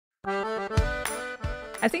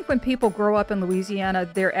I think when people grow up in Louisiana,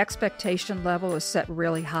 their expectation level is set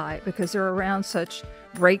really high because they're around such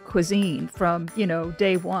great cuisine from,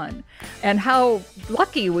 day one. And how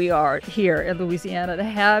lucky we are here in Louisiana to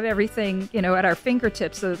have everything, at our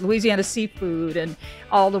fingertips, the Louisiana seafood and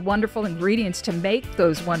all the wonderful ingredients to make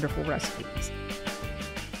those wonderful recipes.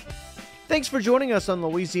 Thanks for joining us on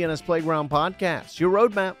Louisiana's Playground Podcast, your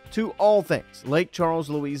roadmap to all things Lake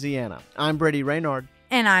Charles, Louisiana. I'm Brady Raynard.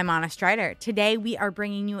 And I'm Anna Strider. Today we are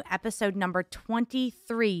bringing you episode number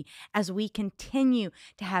 23 as we continue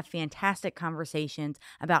to have fantastic conversations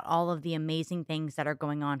about all of the amazing things that are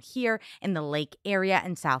going on here in the lake area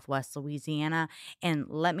in Southwest Louisiana. And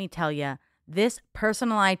let me tell you, this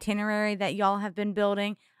personal itinerary that y'all have been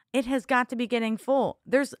building, it has got to be getting full.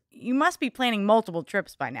 You must be planning multiple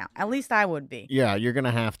trips by now. At least I would be. Yeah, you're going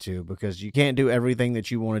to have to because you can't do everything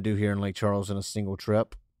that you want to do here in Lake Charles in a single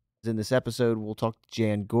trip. In this episode, we'll talk to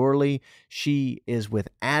Jan Gourley. She is with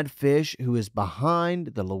Adfish, who is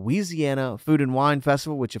behind the Louisiana Food and Wine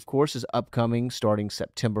Festival, which, of course, is upcoming starting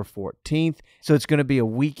September 14th. So it's going to be a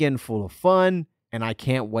weekend full of fun, and I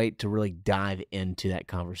can't wait to really dive into that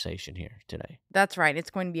conversation here today. That's right.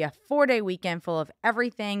 It's going to be a 4-day weekend full of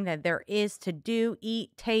everything that there is to do,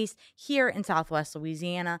 eat, taste here in Southwest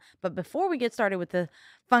Louisiana. But before we get started with the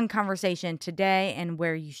fun conversation today and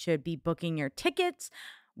where you should be booking your tickets,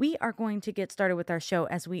 we are going to get started with our show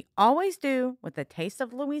as we always do with a taste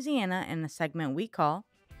of Louisiana in the segment we call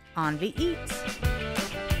On the Eats.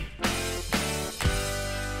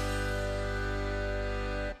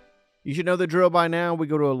 You should know the drill by now. We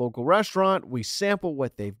go to a local restaurant, we sample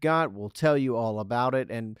what they've got, we'll tell you all about it,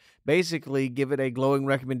 and basically give it a glowing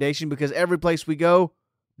recommendation because every place we go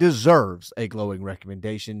deserves a glowing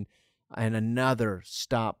recommendation. And another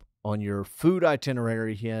stop on your food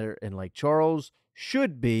itinerary here in Lake Charles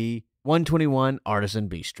should be 121 Artisan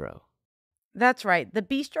Bistro. That's right. The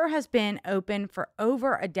bistro has been open for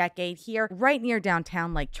over a decade here, right near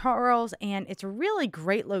downtown Lake Charles, and it's a really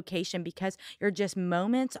great location because you're just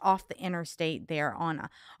moments off the interstate there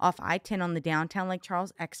off I-10 on the downtown Lake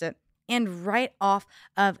Charles exit, and right off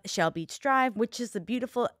of Shell Beach Drive, which is the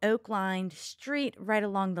beautiful oak-lined street right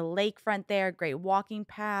along the lakefront there. Great walking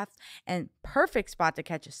paths and perfect spot to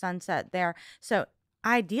catch a sunset there. So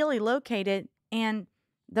ideally located and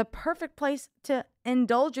the perfect place to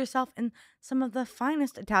indulge yourself in some of the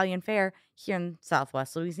finest Italian fare here in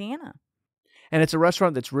Southwest Louisiana. And it's a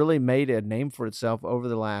restaurant that's really made a name for itself over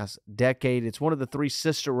the last decade. It's one of the 3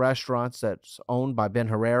 sister restaurants that's owned by Ben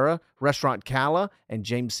Herrera, Restaurant Cala, and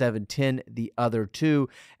James 710, the other 2.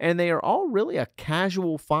 And they are all really a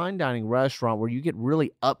casual fine dining restaurant where you get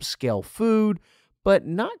really upscale food, but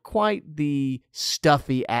not quite the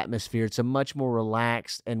stuffy atmosphere. It's a much more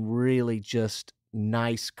relaxed and really just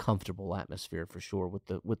nice, comfortable atmosphere for sure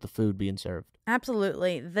with the food being served.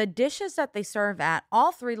 Absolutely. The dishes that they serve at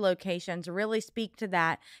all 3 locations really speak to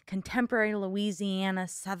that contemporary Louisiana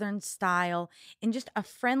Southern style in just a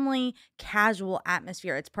friendly, casual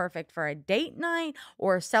atmosphere. It's perfect for a date night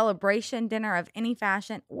or a celebration dinner of any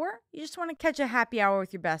fashion, or you just want to catch a happy hour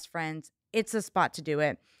with your best friends. It's a spot to do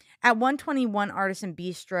it. At 121 Artisan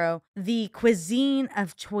Bistro, the cuisine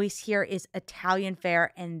of choice here is Italian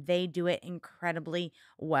fare, and they do it incredibly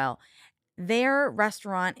well. Their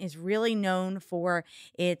restaurant is really known for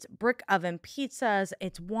its brick oven pizzas,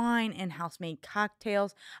 its wine and house-made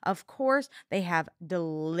cocktails. Of course, they have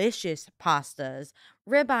delicious pastas,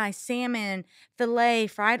 ribeye, salmon, filet,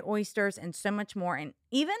 fried oysters, and so much more, and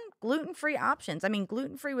even gluten-free options. I mean,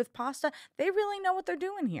 gluten-free with pasta, they really know what they're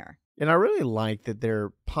doing here. And I really like that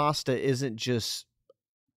their pasta isn't just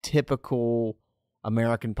typical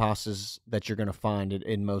American pastas that you're going to find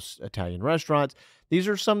in most Italian restaurants. These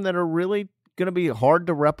are some that are really going to be hard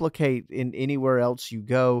to replicate in anywhere else you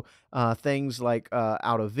go. Things like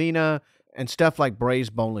Altavina and stuff like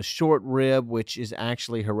braised boneless short rib, which is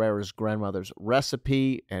actually Herrera's grandmother's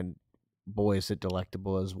recipe, and boy, is it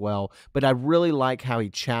delectable as well. But I really like how he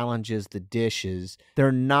challenges the dishes.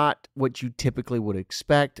 They're not what you typically would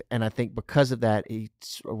expect, and I think because of that,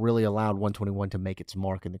 it's really allowed 121 to make its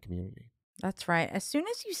mark in the community. That's right. As soon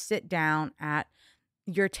as you sit down at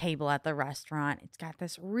your table at the restaurant, it's got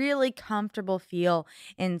this really comfortable feel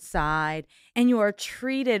inside, and you are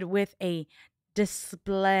treated with a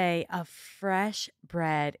display of fresh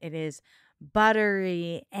bread. It is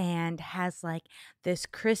buttery and has like this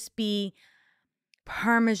crispy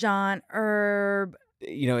Parmesan herb.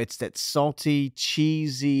 It's that salty,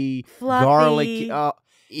 cheesy, fluffy, garlic.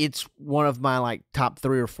 It's one of my top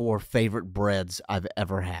 3 or 4 favorite breads I've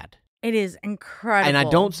ever had. It is incredible. And I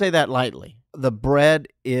don't say that lightly. The bread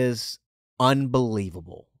is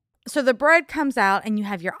unbelievable. So the bread comes out and you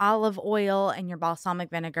have your olive oil and your balsamic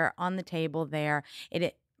vinegar on the table there.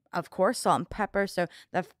 It of course, salt and pepper. So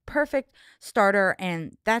the perfect starter,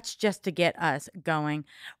 and that's just to get us going.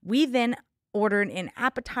 We then ordered an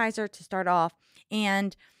appetizer to start off.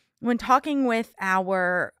 And when talking with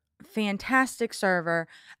our fantastic server,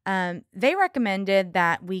 they recommended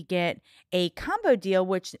that we get a combo deal,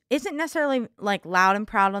 which isn't necessarily like loud and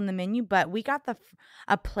proud on the menu, but we got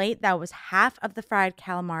a plate that was half of the fried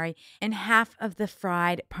calamari and half of the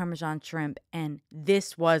fried Parmesan shrimp, and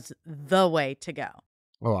this was the way to go.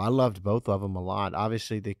 Oh, I loved both of them a lot.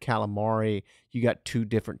 Obviously, the calamari, you got two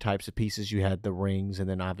different types of pieces. You had the rings, and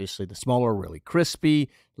then obviously the smaller, really crispy,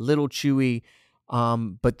 little chewy.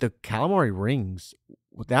 But the calamari rings,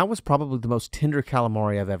 that was probably the most tender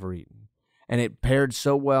calamari I've ever eaten. And it paired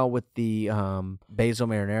so well with the basil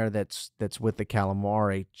marinara that's with the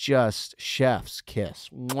calamari. Just chef's kiss.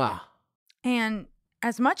 Mwah. And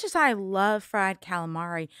as much as I love fried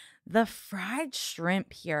calamari, the fried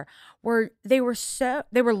shrimp here were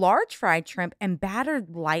large fried shrimp and battered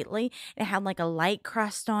lightly. It had like a light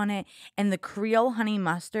crust on it, and the Creole honey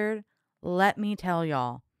mustard, let me tell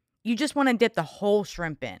y'all, you just want to dip the whole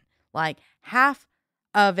shrimp in. Like half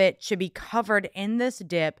of it should be covered in this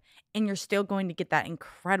dip, and you're still going to get that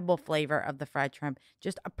incredible flavor of the fried shrimp.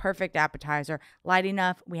 Just a perfect appetizer. Light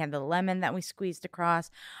enough. We had the lemon that we squeezed across,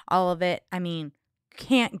 all of it. I mean,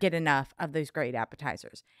 can't get enough of those great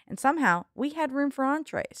appetizers. And somehow we had room for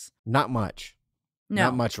entrees. Not much. No.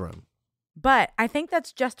 Not much room. But I think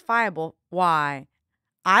that's justifiable why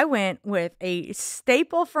I went with a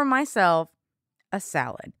staple for myself, a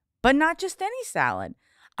salad. But not just any salad.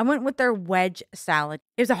 I went with their wedge salad.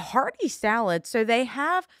 It was a hearty salad. So they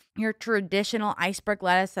have your traditional iceberg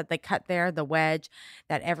lettuce that they cut there, the wedge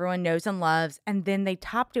that everyone knows and loves. And then they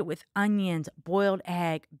topped it with onions, boiled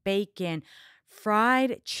egg, bacon,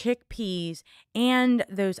 fried chickpeas, and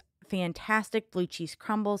those fantastic blue cheese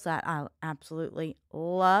crumbles that I absolutely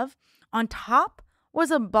love. On top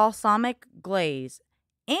was a balsamic glaze.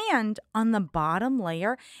 And on the bottom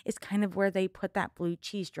layer is kind of where they put that blue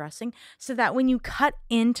cheese dressing so that when you cut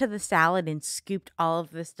into the salad and scooped all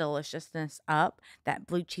of this deliciousness up, that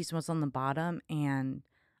blue cheese was on the bottom. And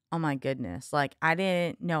oh my goodness, like I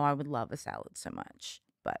didn't know I would love a salad so much,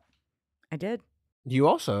 but I did. You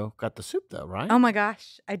also got the soup, though, right? Oh my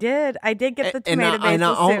gosh, I did. I did get the tomato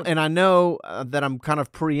basil soup. And I know that I'm kind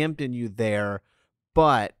of preempting you there,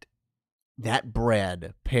 but that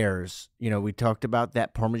bread pairs, we talked about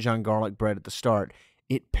that Parmesan garlic bread at the start.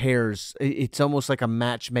 It pairs, it's almost like a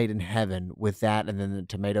match made in heaven with that, and then the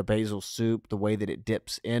tomato basil soup, the way that it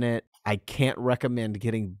dips in it. I can't recommend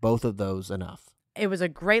getting both of those enough. It was a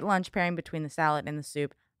great lunch pairing between the salad and the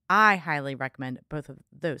soup. I highly recommend both of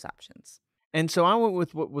those options. And so I went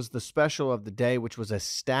with what was the special of the day, which was a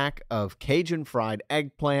stack of Cajun fried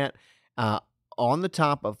eggplant on the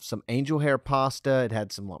top of some angel hair pasta. It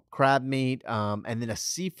had some lump crab meat and then a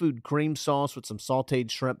seafood cream sauce with some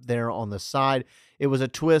sauteed shrimp there on the side. It was a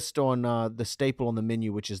twist on the staple on the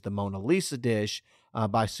menu, which is the Mona Lisa dish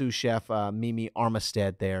by sous chef Mimi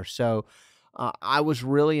Armistead there. So I was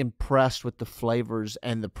really impressed with the flavors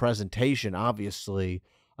and the presentation, obviously,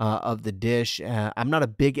 of the dish. I'm not a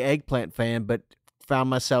big eggplant fan, but found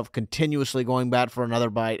myself continuously going back for another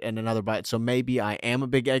bite and another bite. So maybe I am a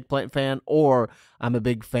big eggplant fan, or I'm a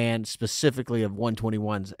big fan specifically of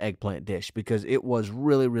 121's eggplant dish because it was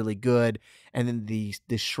really, really good. And then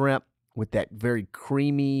the shrimp with that very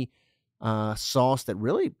creamy sauce that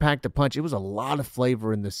really packed a punch. It was a lot of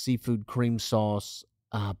flavor in the seafood cream sauce.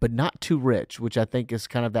 But not too rich, which I think is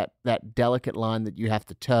kind of that delicate line that you have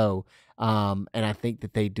to toe. And I think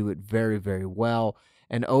that they do it very, very well.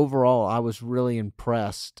 And overall, I was really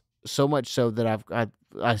impressed. So much so that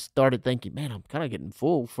I started thinking, man, I'm kind of getting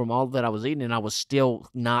full from all that I was eating, and I was still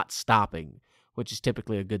not stopping, which is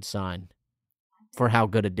typically a good sign for how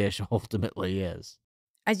good a dish ultimately is.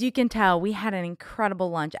 As you can tell, we had an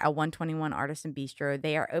incredible lunch at 121 Artisan Bistro.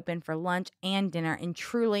 They are open for lunch and dinner, and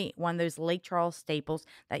truly one of those Lake Charles staples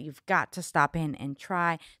that you've got to stop in and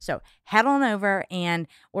try. So head on over and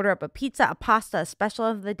order up a pizza, a pasta, a special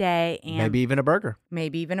of the day, and maybe even a burger.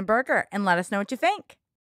 And let us know what you think.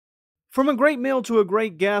 From a great meal to a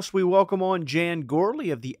great guest, we welcome on Jan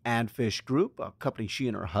Gourley of the Adfish Group, a company she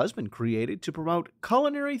and her husband created to promote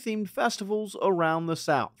culinary-themed festivals around the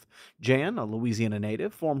South. Jan, a Louisiana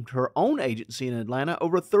native, formed her own agency in Atlanta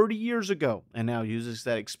over 30 years ago and now uses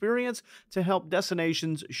that experience to help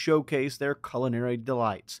destinations showcase their culinary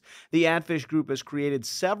delights. The Adfish Group has created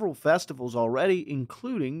several festivals already,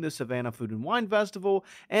 including the Savannah Food and Wine Festival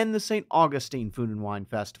and the St. Augustine Food and Wine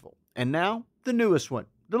Festival. And now, the newest one,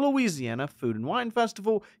 the Louisiana Food and Wine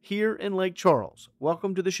Festival here in Lake Charles.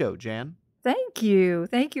 Welcome to the show, Jan. Thank you.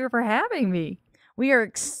 Thank you for having me. We are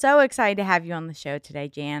so excited to have you on the show today,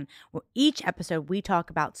 Jan. Well, each episode, we talk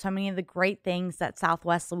about so many of the great things that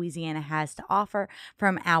Southwest Louisiana has to offer,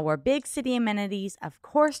 from our big city amenities, of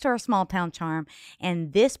course, to our small town charm.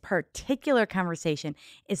 And this particular conversation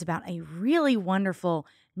is about a really wonderful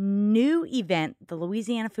new event, the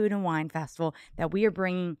Louisiana Food and Wine Festival, that we are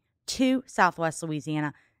bringing to Southwest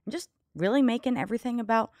Louisiana, and just really making everything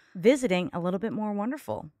about visiting a little bit more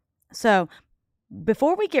wonderful. So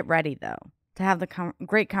before we get ready, though, to have the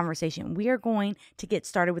great conversation, we are going to get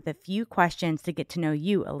started with a few questions to get to know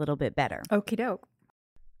you a little bit better. Okie doke.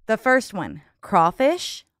 The first one,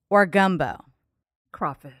 crawfish or gumbo?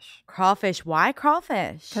 Crawfish. Crawfish. Why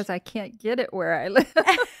crawfish? Because I can't get it where I live.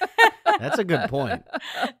 That's a good point.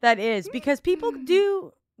 That is, because people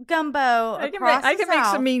do gumbo I across can make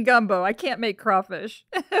South. some mean gumbo. I can't make crawfish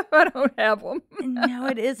if I don't have them. No,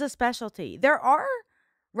 it is a specialty. There are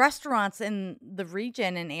restaurants in the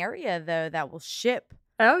region and area, though, that will ship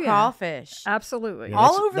crawfish. Absolutely. Yeah,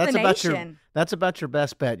 all over the about nation. That's about your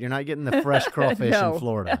best bet. You're not getting the fresh crawfish No. in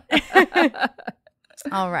Florida.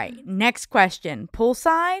 All right. Next question.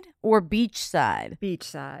 Poolside or beachside?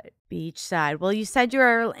 Beachside. Beachside. Well, you said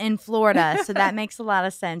you're in Florida, so that makes a lot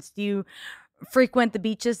of sense. Do you frequent the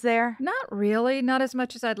beaches there? Not really. Not as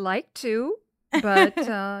much as I'd like to. But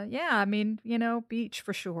yeah, I mean, beach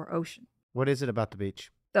for sure. Ocean. What is it about the beach?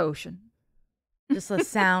 The ocean. Just the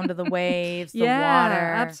sound of the waves, the Yeah, water.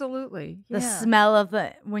 absolutely. The Yeah. smell of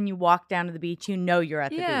when you walk down to the beach, you know you're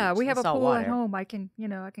at the beach. Yeah, we have the a salt pool water. at home. I can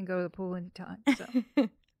go to the pool anytime. So.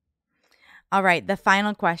 All right, the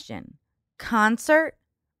final question. Concert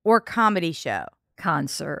or comedy show?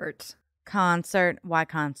 Concert. Concert. Why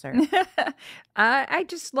concert? I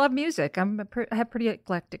just love music. I have pretty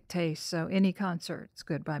eclectic taste, so any concert's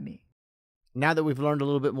good by me. Now that we've learned a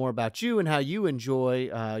little bit more about you and how you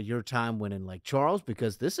enjoy your time when in Lake Charles,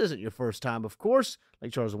 because this isn't your first time, of course,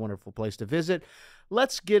 Lake Charles is a wonderful place to visit.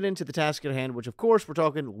 Let's get into the task at hand, which, of course, we're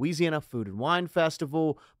talking Louisiana Food and Wine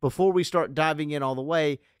Festival. Before we start diving in all the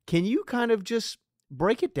way, can you kind of just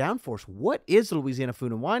break it down for us? What is the Louisiana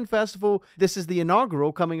Food and Wine Festival? This is the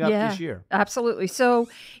inaugural coming up this year. Absolutely. So,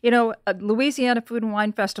 Louisiana Food and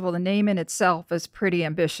Wine Festival, the name in itself is pretty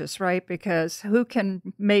ambitious, right? Because who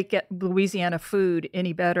can make Louisiana food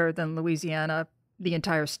any better than Louisiana, the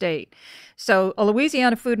entire state? So a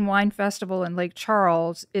Louisiana Food and Wine Festival in Lake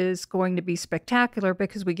Charles is going to be spectacular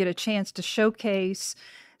because we get a chance to showcase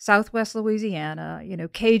Southwest Louisiana,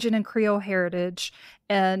 Cajun and Creole heritage.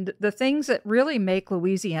 And the things that really make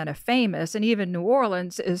Louisiana famous, and even New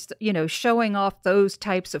Orleans, is, showing off those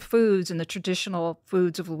types of foods and the traditional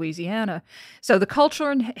foods of Louisiana. So the culture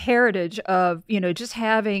and heritage of, just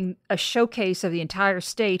having a showcase of the entire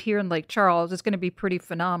state here in Lake Charles is going to be pretty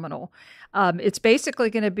phenomenal. It's basically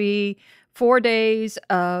going to be 4 days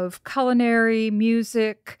of culinary,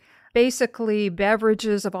 music, basically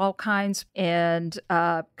beverages of all kinds, and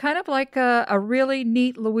kind of like a really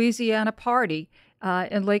neat Louisiana party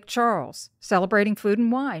in Lake Charles, celebrating food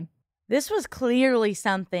and wine. This was clearly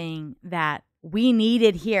something that we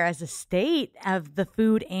needed here as a state of the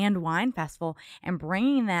Food and Wine Festival, and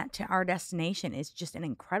bringing that to our destination is just an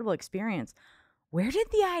incredible experience. Where did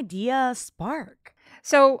the idea spark?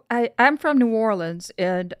 So I'm from New Orleans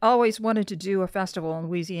and always wanted to do a festival in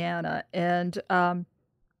Louisiana, and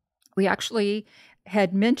we actually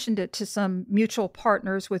had mentioned it to some mutual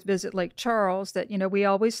partners with Visit Lake Charles that, we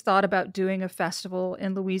always thought about doing a festival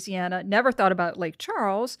in Louisiana, never thought about Lake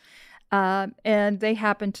Charles. And they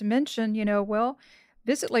happened to mention,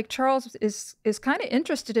 Visit Lake Charles is kind of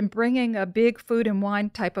interested in bringing a big food and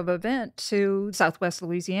wine type of event to Southwest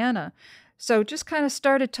Louisiana. So just kind of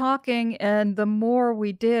started talking, and the more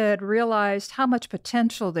we did, realized how much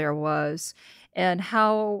potential there was, and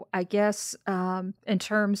how, I guess, in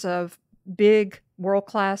terms of big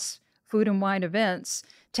world-class food and wine events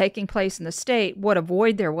taking place in the state, what a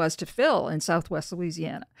void there was to fill in Southwest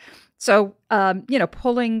Louisiana. So,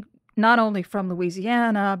 pulling not only from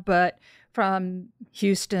Louisiana, but from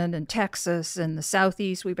Houston and Texas and the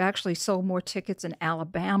Southeast. We've actually sold more tickets in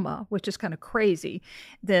Alabama, which is kind of crazy,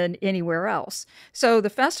 than anywhere else. So the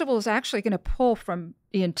festival is actually going to pull from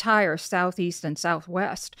the entire Southeast and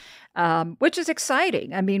Southwest, which is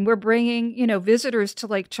exciting. I mean, we're bringing, visitors to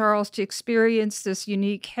Lake Charles to experience this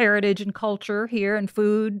unique heritage and culture here, and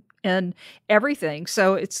food and everything.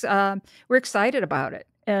 So it's we're excited about it.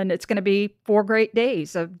 And it's going to be 4 great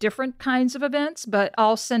days of different kinds of events, but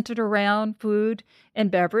all centered around food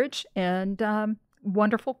and beverage and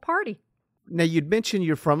wonderful party. Now, you'd mentioned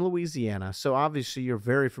you're from Louisiana, so obviously you're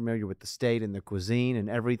very familiar with the state and the cuisine and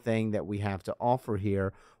everything that we have to offer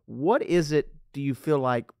here. What is it, do you feel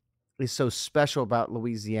like, is so special about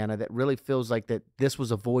Louisiana that really feels like that this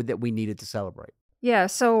was a void that we needed to celebrate? Yeah,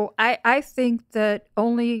 so I think that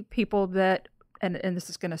only people that, and this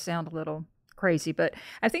is going to sound a little crazy, but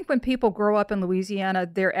I think when people grow up in Louisiana,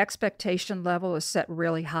 their expectation level is set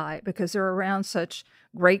really high because they're around such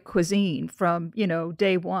great cuisine from,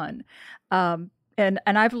 day one. And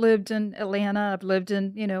I've lived in Atlanta, I've lived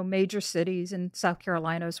in, major cities in South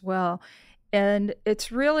Carolina as well. And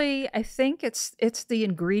it's really, I think it's the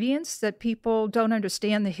ingredients that people don't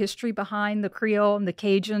understand the history behind the Creole and the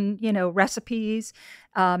Cajun, recipes.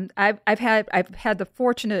 I've had the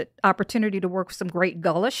fortunate opportunity to work with some great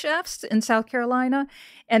Gullah chefs in South Carolina,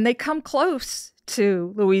 and they come close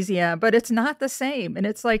to Louisiana, but it's not the same. And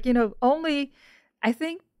it's like, only I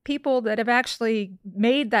think people that have actually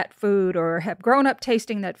made that food or have grown up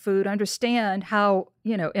tasting that food understand how,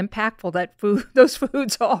 impactful those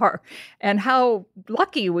foods are, and how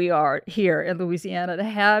lucky we are here in Louisiana to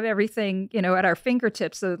have everything, at our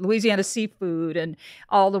fingertips, the Louisiana seafood and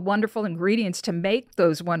all the wonderful ingredients to make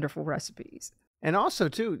those wonderful recipes. And also,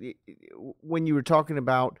 too, when you were talking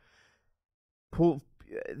about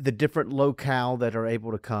the different locale that are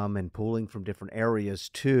able to come and pooling from different areas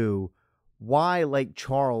too, why Lake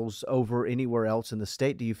Charles over anywhere else in the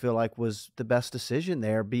state do you feel like was the best decision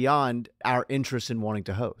there beyond our interest in wanting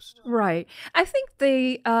to host? Right. I think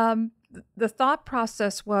the thought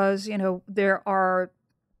process was, there are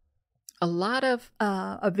a lot of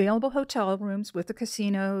available hotel rooms with the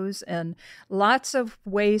casinos and lots of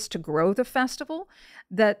ways to grow the festival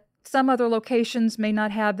that some other locations may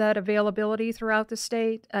not have that availability throughout the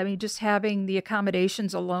state. I mean, just having the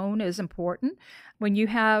accommodations alone is important. When you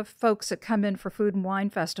have folks that come in for food and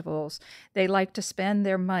wine festivals, they like to spend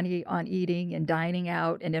their money on eating and dining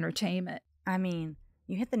out and entertainment. I mean,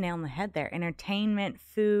 you hit the nail on the head there. Entertainment,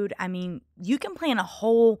 food. I mean, you can plan a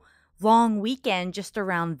whole long weekend just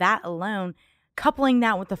around that alone, coupling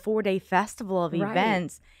that with the 4-day festival of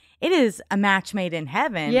events. It is a match made in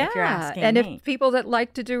heaven, if you're asking and me. if people that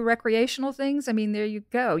like to do recreational things, I mean, there you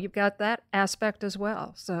go. You've got that aspect as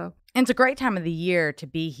well. So, and it's a great time of the year to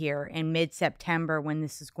be here in mid-September when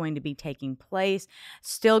this is going to be taking place.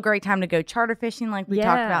 Still a great time to go charter fishing like we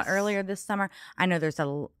talked about earlier this summer. I know there's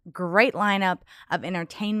a great lineup of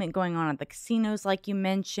entertainment going on at the casinos like you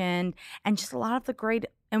mentioned, and just a lot of the great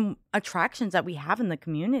attractions that we have in the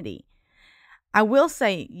community. I will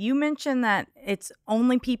say, you mentioned that it's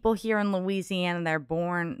only people here in Louisiana that are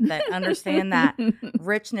born that understand that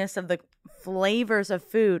richness of the flavors of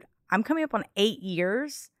food. I'm coming up on 8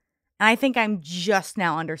 years, and I think I'm just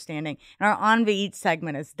now understanding. And our On the Eat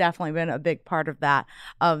segment has definitely been a big part of that,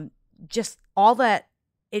 of just all that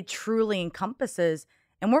it truly encompasses.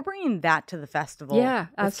 And we're bringing that to the festival with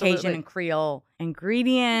absolutely. Cajun and Creole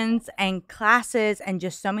ingredients and classes and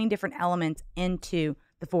just so many different elements into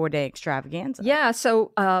the 4-day extravaganza. Yeah,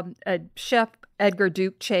 so Chef Edgar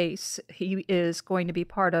Duke Chase, he is going to be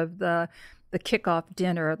part of the kickoff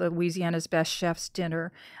dinner, the Louisiana's Best Chefs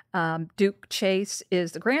dinner. Duke Chase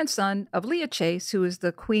is the grandson of Leah Chase, who is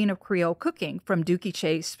the queen of Creole cooking from Dookie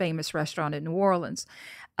Chase, famous restaurant in New Orleans.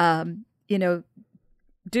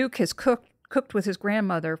 Duke has cooked with his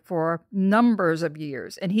grandmother for numbers of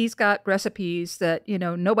years, and he's got recipes that,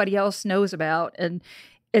 nobody else knows about, and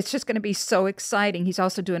it's just going to be so exciting. He's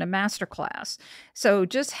also doing a master class. So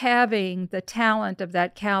just having the talent of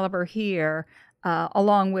that caliber here,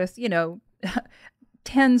 along with,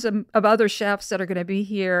 tens of other chefs that are going to be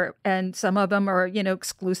here, and some of them are,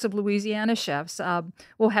 exclusive Louisiana chefs.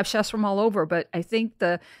 We'll have chefs from all over, but I think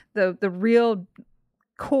the real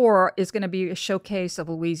core is going to be a showcase of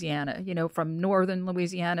Louisiana, from northern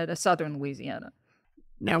Louisiana to southern Louisiana.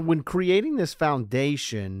 Now, when creating this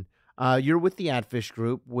foundation, you're with the Adfish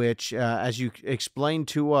Group, which, as you explained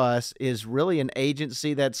to us, is really an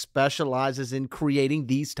agency that specializes in creating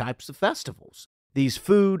these types of festivals, these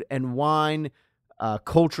food and wine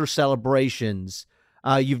culture celebrations.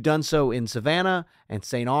 You've done so in Savannah and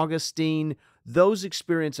St. Augustine. Those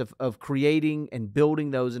experiences of creating and building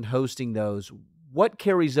those and hosting those, what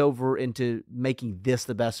carries over into making this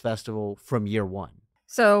the best festival from year one?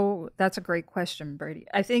 So that's a great question, Brady.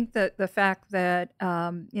 I think that the fact that,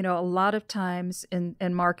 a lot of times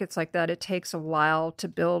in markets like that, it takes a while to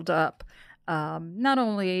build up not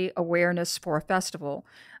only awareness for a festival,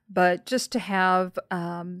 but just to have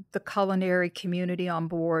the culinary community on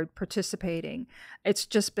board participating, it's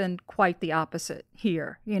just been quite the opposite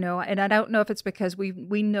here, and I don't know if it's because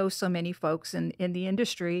we know so many folks in the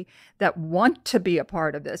industry that want to be a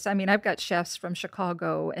part of this. I mean, I've got chefs from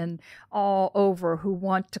Chicago and all over who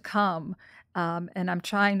want to come. And I'm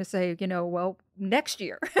trying to say, well, next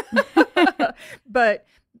year. But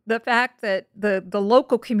the fact that the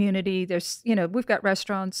local community, there's, we've got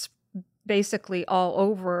restaurants basically all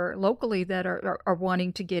over locally that are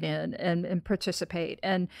wanting to get in and participate.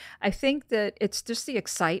 And I think that it's just the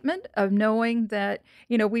excitement of knowing that,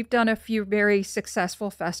 we've done a few very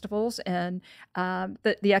successful festivals, and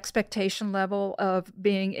the expectation level of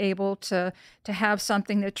being able to have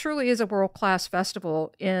something that truly is a world-class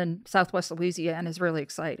festival in Southwest Louisiana is really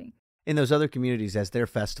exciting. In those other communities, as their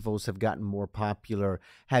festivals have gotten more popular,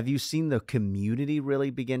 have you seen the community really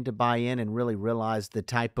begin to buy in and really realize the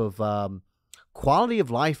type of quality of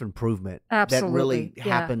life improvement that really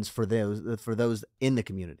happens for those in the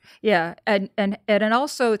community? Yeah, and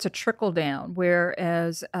also it's a trickle down.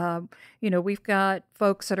 Whereas we've got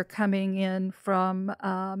folks that are coming in from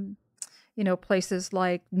places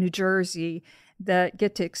like New Jersey that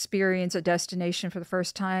get to experience a destination for the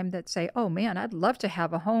first time that say, oh man, I'd love to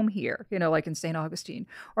have a home here, like in St. Augustine,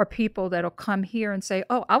 or people that'll come here and say,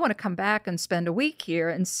 oh, I want to come back and spend a week here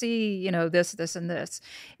and see, this, this, and this.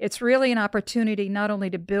 It's really an opportunity not only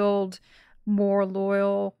to build more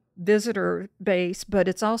loyal visitor base, but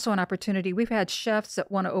it's also an opportunity. We've had chefs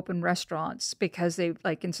that want to open restaurants because they,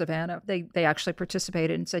 like in Savannah, they actually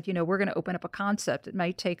participated and said, we're going to open up a concept. It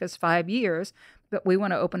might take us 5 years, but we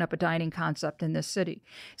want to open up a dining concept in this city.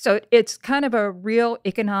 So it's kind of a real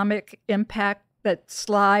economic impact that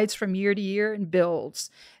slides from year to year and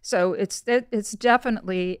builds. So it's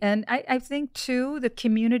definitely, and I think too, the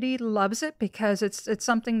community loves it because it's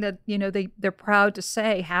something that, they're proud to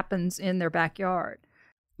say happens in their backyard.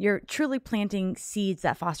 You're truly planting seeds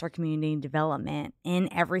that foster community development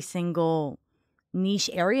in every single niche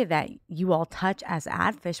area that you all touch as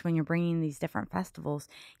Adfish when you're bringing these different festivals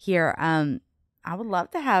here. I would love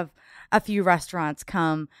to have a few restaurants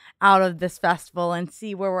come out of this festival and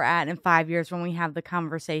see where we're at in 5 years when we have the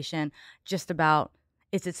conversation just about,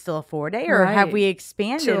 is it still a 4-day or have we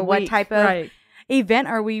expanded? What type of event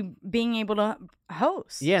are we being able to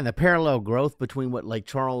host? Yeah, and the parallel growth between what Lake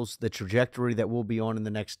Charles, the trajectory that we'll be on in the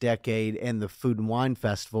next decade, and the Food and Wine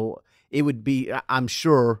Festival, it would be, I'm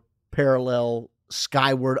sure, parallel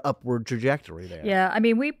skyward, upward trajectory there. Yeah, I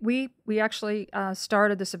mean, we actually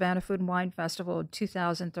started the Savannah Food and Wine Festival in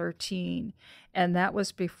 2013, and that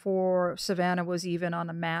was before Savannah was even on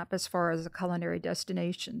the map as far as a culinary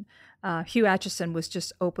destination. Hugh Atchison was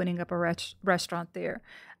just opening up a restaurant there.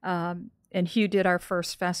 And Hugh did our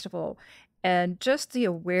first festival. And just the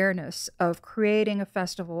awareness of creating a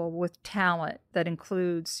festival with talent that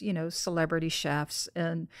includes, celebrity chefs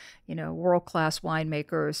and, world-class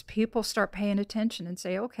winemakers, people start paying attention and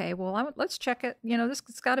say, okay, well, let's check it. This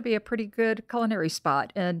has got to be a pretty good culinary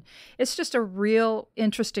spot. And it's just a real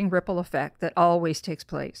interesting ripple effect that always takes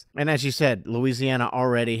place. And as you said, Louisiana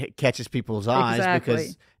already catches people's eyes. Exactly.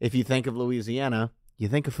 Because if you think of Louisiana, you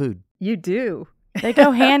think of food. You do. They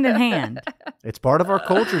go hand in hand. It's part of our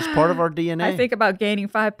culture. It's part of our DNA. I think about gaining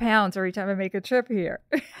 5 pounds every time I make a trip here.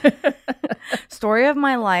 Story of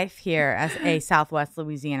my life here as a Southwest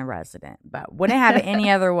Louisiana resident, but wouldn't have it any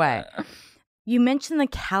other way. You mentioned the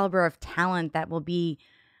caliber of talent that will be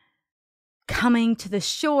coming to the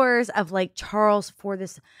shores of Lake Charles for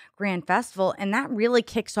this grand festival, and that really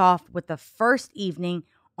kicks off with the first evening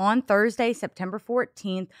on Thursday, September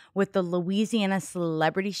 14th, with the Louisiana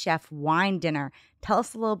Celebrity Chef Wine Dinner. Tell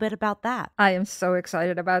us a little bit about that. I am so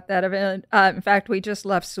excited about that event. In fact, we just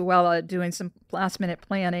left Suella doing some last-minute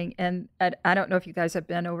planning, and I don't know if you guys have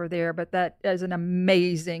been over there, but that is an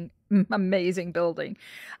amazing building.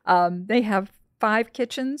 They have 5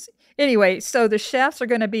 kitchens. Anyway, so the chefs are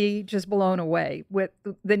going to be just blown away with,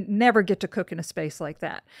 they never get to cook in a space like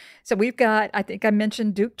that. So we've got, I think I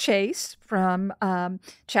mentioned Duke Chase from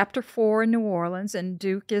Chapter 4 in New Orleans, and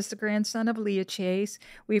Duke is the grandson of Leah Chase.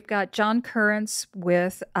 We've got John Currents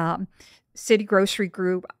with City Grocery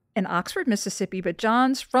Group in Oxford, Mississippi, but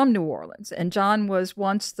John's from New Orleans, and John was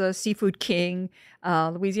once the seafood king,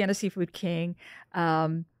 Louisiana seafood king.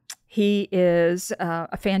 He is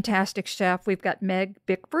a fantastic chef. We've got Meg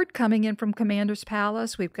Bickford coming in from Commander's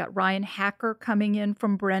Palace. We've got Ryan Hacker coming in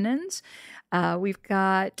from Brennan's. We've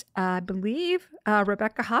got, I believe,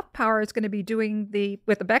 Rebecca Hoffpower is going to be doing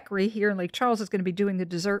with the Beckery here in Lake Charles, is going to be doing the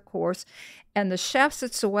dessert course. And the chefs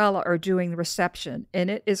at Zoella are doing the reception. And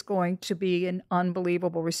it is going to be an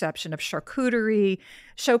unbelievable reception of charcuterie,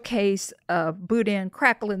 showcase of boudin,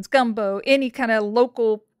 cracklins, gumbo, any kind of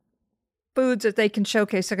local foods that they can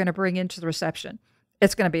showcase they're going to bring into the reception.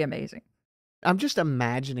 It's going to be amazing. I'm just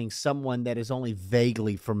imagining someone that is only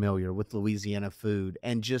vaguely familiar with Louisiana food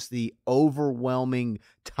and just the overwhelming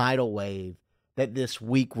tidal wave that this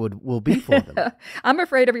week will be for them. I'm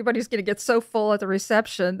afraid everybody's going to get so full at the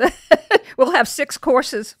reception that we'll have 6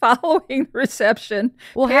 courses following the reception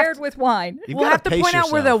paired with wine. We'll have to point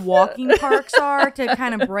out where the walking parks are to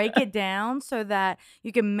kind of break it down so that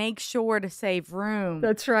you can make sure to save room.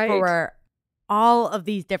 That's right. For all of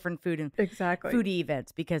these different food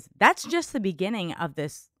events, because that's just the beginning of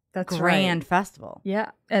this grand festival.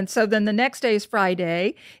 Yeah. And so then the next day is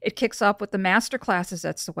Friday. It kicks off with the master classes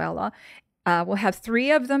at Zoella. We'll have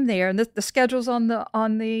 3 of them there, and the schedule's on the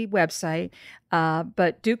website.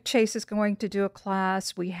 But Duke Chase is going to do a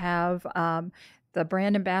class. We have the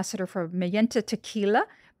brand ambassador for Mayenta Tequila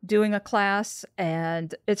doing a class,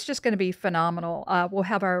 and it's just going to be phenomenal. We'll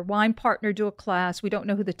have our wine partner do a class. We don't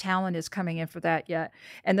know who the talent is coming in for that yet.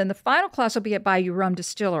 And then the final class will be at Bayou Rum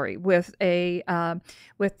Distillery with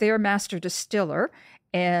their master distiller,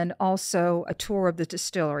 and also a tour of the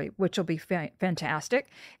distillery, which will be fantastic.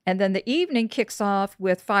 And then the evening kicks off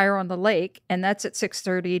with Fire on the Lake, and that's at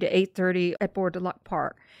 6:30 to 8:30 at Bois de Luc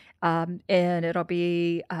Park. And it'll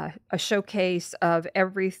be a showcase of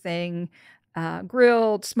everything,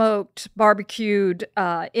 grilled, smoked, barbecued,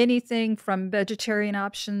 anything from vegetarian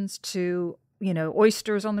options to,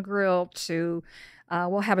 oysters on the grill to,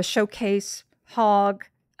 we'll have a showcase hog.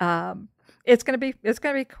 It's going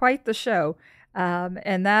to be quite the show.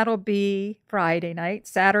 And that'll be Friday night.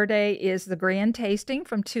 Saturday is the grand tasting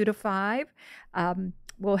from 2 to 5.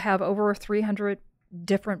 We'll have over 300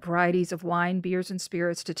 different varieties of wine, beers, and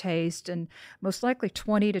spirits to taste, and most likely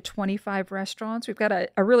 20 to 25 restaurants. We've got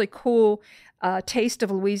a really cool Taste of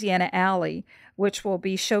Louisiana alley, which will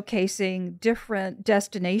be showcasing different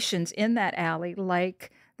destinations in that alley,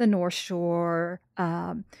 like the North Shore,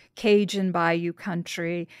 Cajun Bayou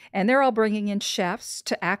Country, and they're all bringing in chefs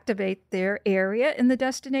to activate their area in the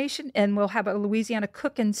destination, and we'll have a Louisiana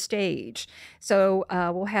cooking stage. So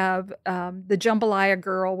we'll have the Jambalaya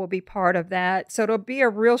Girl will be part of that. So it'll be a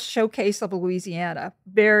real showcase of Louisiana.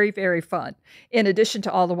 Very, very fun. In addition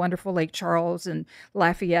to all the wonderful Lake Charles and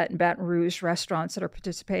Lafayette and Baton Rouge restaurants that are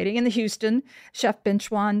participating. In the Houston, Chef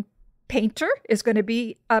Benchuan Painter is going to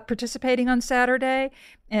be participating on Saturday,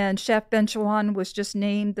 and Chef Benchuan was just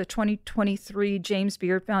named the 2023 James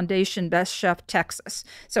Beard Foundation Best Chef Texas.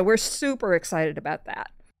 So we're super excited about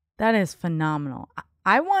that. That is phenomenal.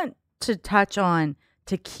 I want to touch on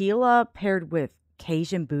tequila paired with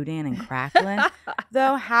Cajun boudin and crackling.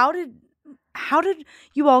 Though, how did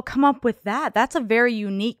you all come up with that? That's a very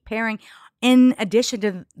unique pairing, in addition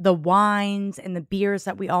to the wines and the beers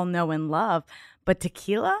that we all know and love. But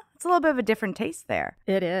tequila, it's a little bit of a different taste there.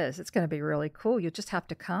 It is. It's going to be really cool. You just have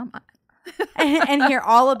to come. and hear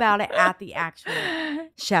all about it at the actual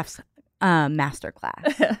chef's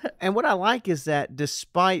masterclass. And what I like is that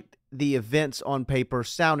despite the events on paper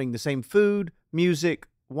sounding the same, food, music,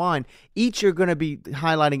 wine, each are going to be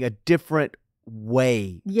highlighting a different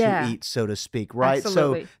way to eat, so to speak, right?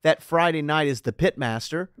 Absolutely. So that Friday night is the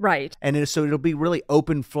pitmaster. Right. And so it'll be really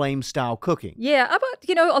open flame style cooking. Yeah,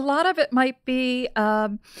 but a lot of it might be,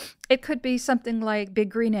 it could be something like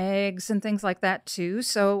big green eggs and things like that too.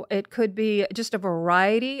 So it could be just a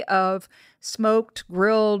variety of smoked,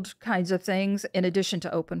 grilled kinds of things in addition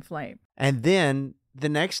to open flame. And then the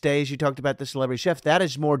next day, as you talked about the celebrity chef, that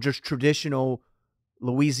is more just traditional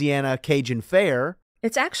Louisiana Cajun fare.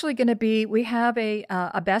 It's actually going to be, we have a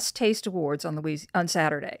Best Taste Awards on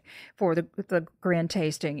Saturday for the grand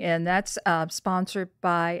tasting, and that's sponsored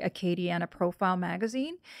by Acadiana Profile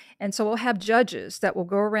Magazine. And so we'll have judges that will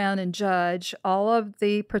go around and judge all of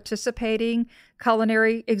the participating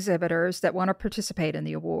culinary exhibitors that want to participate in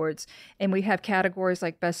the awards. And we have categories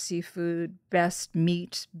like best seafood, best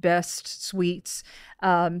meat, best sweets.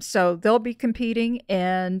 So they'll be competing,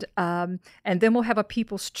 and then we'll have a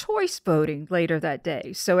People's Choice voting later that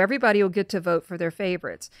day. So everybody will get to vote for their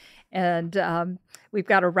favorites. And we've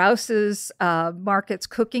got a Rouse's Markets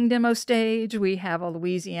cooking demo stage. We have a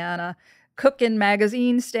Louisiana Cookin'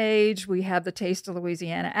 magazine stage. We have the Taste of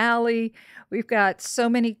Louisiana Alley. We've got so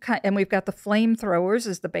many, and we've got the Flamethrowers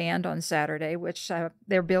as the band on Saturday, which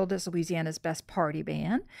they're billed as Louisiana's best party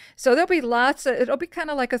band. So there'll be it'll be kind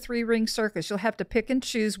of like a 3-ring circus. You'll have to pick and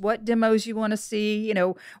choose what demos you want to see,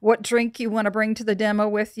 what drink you want to bring to the demo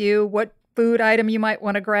with you, what food item you might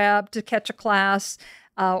want to grab to catch a class,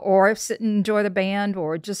 or sit and enjoy the band,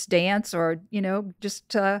 or just dance, or,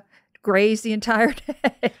 just graze the entire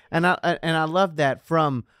day. And I love that,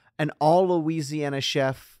 from an all Louisiana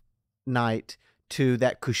chef night to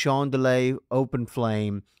that Cochon de lait open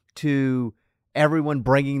flame to everyone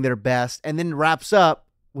bringing their best, and then wraps up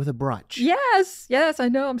with a brunch. Yes, I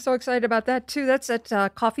know. I'm so excited about that too. That's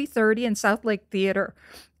at Coffee 30 in South Lake Theater.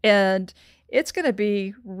 And it's going to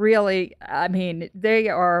be really, they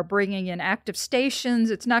are bringing in active stations.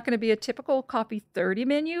 It's not going to be a typical Coffee 30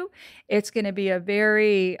 menu. It's going to be a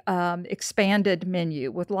very expanded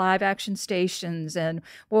menu with live action stations. And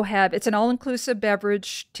it's an all-inclusive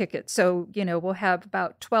beverage ticket. So, we'll have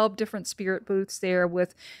about 12 different spirit booths there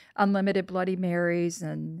with unlimited Bloody Marys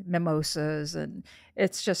and mimosas. And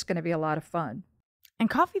it's just going to be a lot of fun. And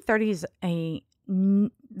Coffee 30 is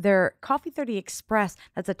their Coffee 30 Express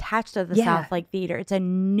that's attached to the South Lake Theater. It's a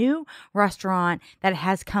new restaurant that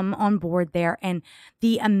has come on board there, and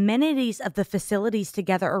the amenities of the facilities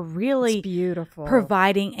together are really beautiful,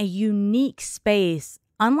 providing a unique space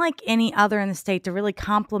unlike any other in the state to really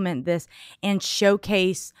complement this and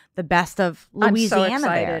showcase the best of Louisiana. I'm so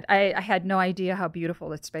excited. There. I had no idea how beautiful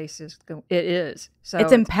that space is. It is. So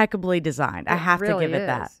it's impeccably designed. I have to give it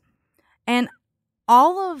that. And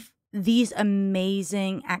all of these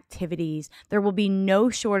amazing activities, there will be no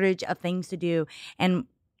shortage of things to do and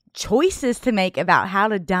choices to make about how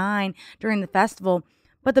to dine during the festival.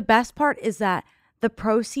 But the best part is that the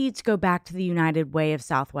proceeds go back to the United Way of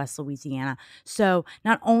Southwest Louisiana. So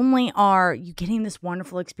not only are you getting this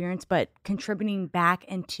wonderful experience, but contributing back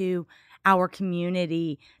into our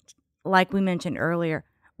community, like we mentioned earlier,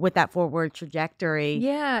 with that forward trajectory.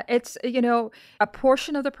 Yeah, it's, a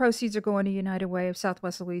portion of the proceeds are going to United Way of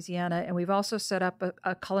Southwest Louisiana, and we've also set up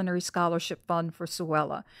a culinary scholarship fund for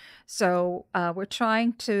Suella. So we're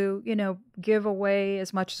trying to, give away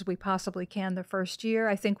as much as we possibly can the first year.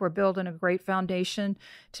 I think we're building a great foundation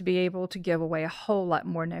to be able to give away a whole lot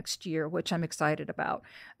more next year, which I'm excited about.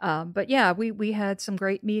 But yeah, we had some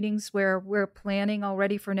great meetings where we're planning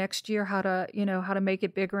already for next year how to make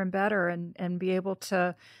it bigger and better and be able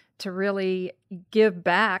to really give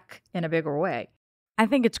back in a bigger way. I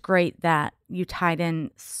think it's great that you tied in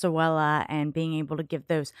Suella and being able to give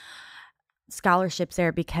those scholarships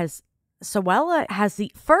there, because Suella has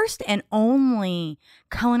the first and only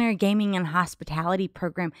culinary gaming and hospitality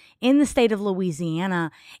program in the state of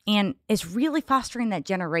Louisiana, and is really fostering that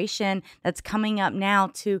generation that's coming up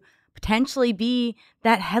now to potentially be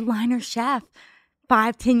that headliner chef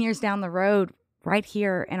 5-10 years down the road right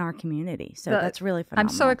here in our community. So that's really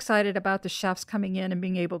phenomenal. I'm so excited about the chefs coming in and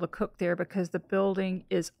being able to cook there, because the building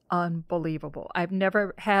is unbelievable. I've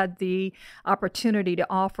never had the opportunity to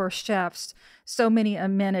offer chefs so many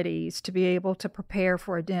amenities to be able to prepare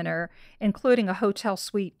for a dinner, including a hotel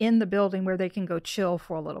suite in the building where they can go chill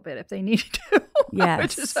for a little bit if they need to,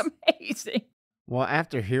 which is amazing. Well,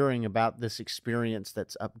 after hearing about this experience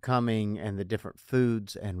that's upcoming and the different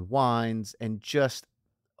foods and wines and just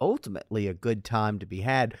ultimately a good time to be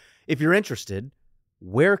had, if you're interested,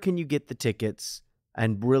 where can you get the tickets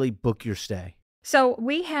and really book your stay? So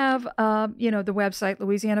we have, the website,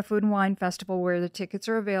 Louisiana Food and Wine Festival, where the tickets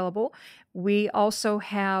are available. We also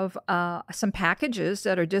have some packages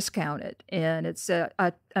that are discounted, and it's a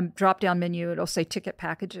drop-down menu. It'll say ticket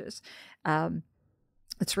packages.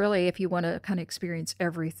 It's really, if you want to kind of experience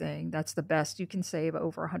everything, that's the best. You can save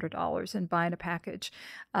over $100 in buying a package.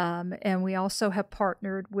 And we also have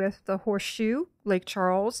partnered with the Horseshoe, Lake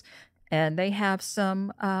Charles, and they have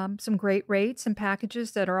some great rates and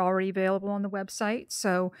packages that are already available on the website.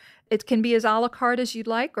 So it can be as a la carte as you'd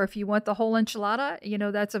like, or if you want the whole enchilada,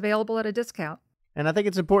 that's available at a discount. And I think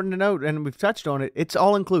it's important to note, and we've touched on it, it's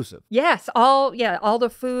all inclusive. Yes, all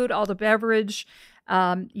the food, all the beverage.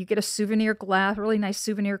 You get a souvenir glass, really nice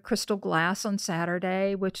souvenir crystal glass on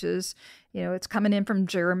Saturday, which is, it's coming in from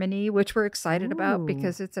Germany, which we're excited about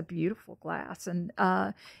because it's a beautiful glass. And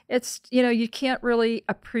it's, you can't really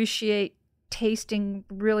appreciate tasting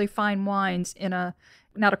really fine wines in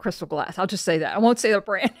not a crystal glass. I'll just say that. I won't say the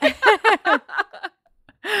brand.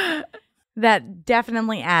 That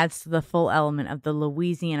definitely adds to the full element of the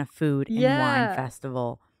Louisiana Food and Wine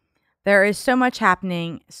Festival. There is so much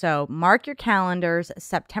happening, so mark your calendars,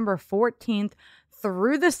 September 14th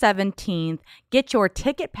through the 17th. Get your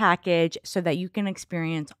ticket package so that you can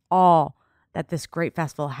experience all that this great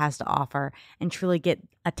festival has to offer and truly get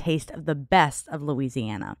a taste of the best of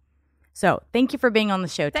Louisiana. So thank you for being on the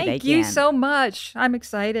show today, Jan. Thank you so much. I'm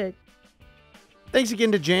excited. Thanks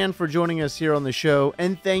again to Jan for joining us here on the show,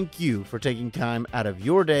 and thank you for taking time out of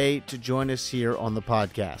your day to join us here on the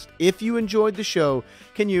podcast. If you enjoyed the show,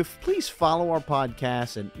 can you please follow our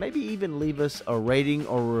podcast and maybe even leave us a rating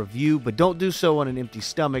or a review, but don't do so on an empty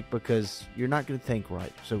stomach because you're not going to think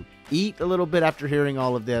right. So eat a little bit after hearing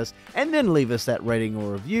all of this, and then leave us that rating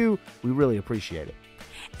or review. We really appreciate it.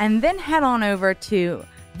 And then head on over to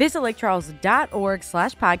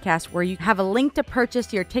visitLakeCharles.org/podcast, where you have a link to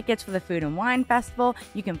purchase your tickets for the Food and Wine Festival.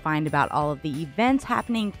 You can find about all of the events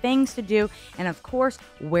happening, things to do, and of course,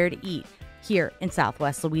 where to eat here in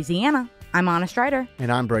Southwest Louisiana. I'm Anna Strider. And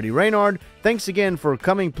I'm Brady Raynard. Thanks again for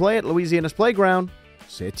coming play at Louisiana's Playground.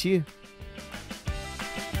 C'est you.